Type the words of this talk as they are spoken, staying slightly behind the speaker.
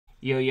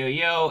Yo, yo,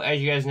 yo. As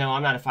you guys know,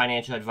 I'm not a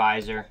financial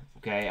advisor.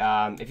 Okay.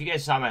 If you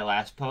guys saw my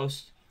last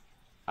post,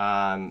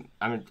 I'm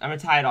gonna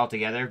tie it all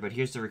together. But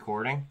here's the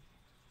recording.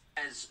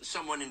 As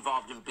someone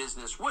involved in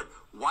business, why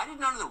did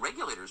none of the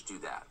regulators do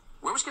that?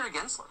 Where was Gary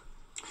Gensler?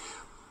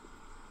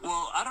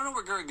 Well, I don't know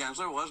where Gary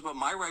Gensler was, but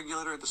my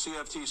regulator at the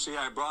CFTC,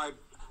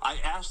 I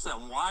asked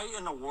them, why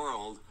in the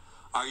world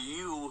are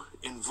you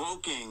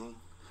invoking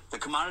the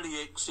Commodity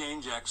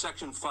Exchange Act,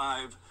 Section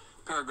 5,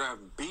 Paragraph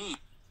B?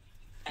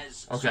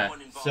 Okay,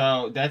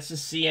 so that's the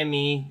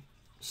CME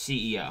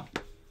CEO.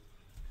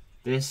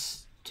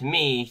 This, to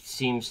me,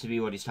 seems to be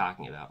what he's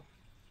talking about.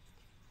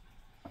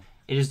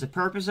 It is the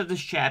purpose of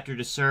this chapter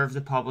to serve the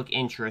public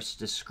interests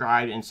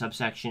described in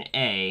subsection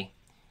A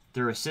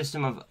through a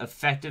system of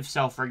effective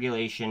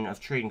self-regulation of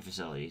trading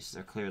facilities.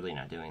 They're clearly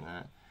not doing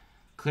that.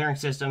 Clearing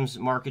systems,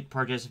 market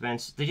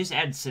participants. They just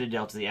added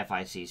Citadel to the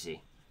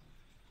FICC.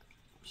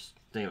 Just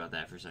think about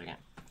that for a second.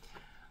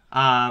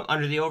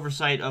 Under the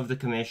oversight of the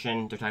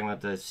Commission, they're talking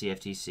about the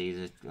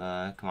CFTC,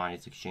 the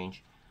Commodities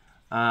Exchange,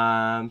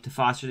 to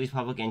foster these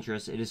public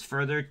interests, it is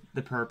further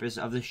the purpose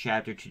of this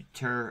chapter to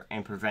deter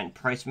and prevent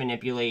price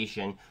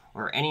manipulation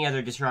or any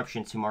other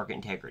disruption to market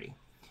integrity,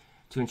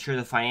 to ensure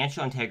the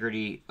financial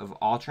integrity of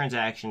all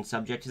transactions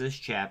subject to this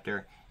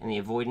chapter and the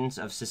avoidance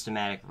of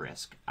systematic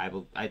risk. I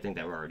think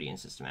that we're already in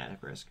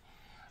systematic risk.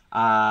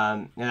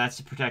 Now that's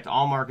to protect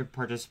all market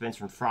participants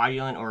from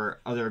fraudulent or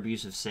other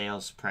abusive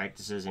sales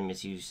practices and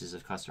misuses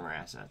of customer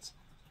assets.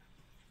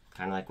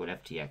 Kind of like what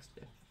FTX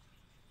did.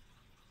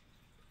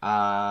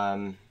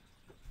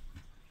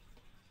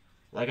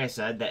 Like I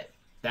said,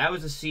 that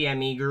was a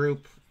CME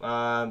Group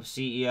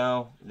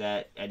CEO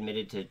that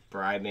admitted to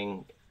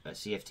bribing a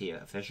CFTC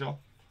official,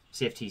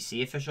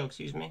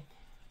 excuse me.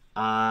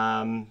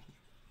 And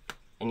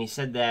he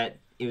said that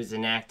it was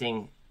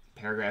enacting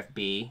paragraph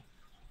B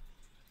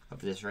of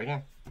this right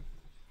here.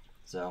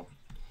 So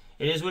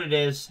it is what it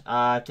is.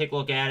 Take a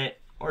look at it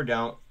or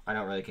don't. I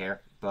don't really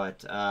care.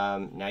 But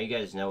now you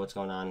guys know what's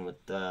going on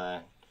with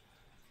the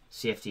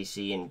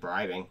CFTC and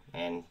bribing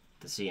and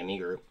the CME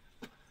Group.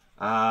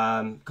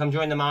 Come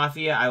join the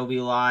mafia. I will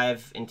be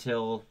live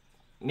until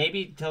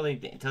maybe till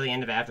the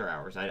end of after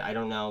hours. I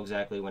don't know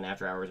exactly when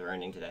after hours are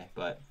ending today,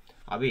 but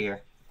I'll be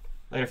here.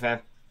 Later, fam.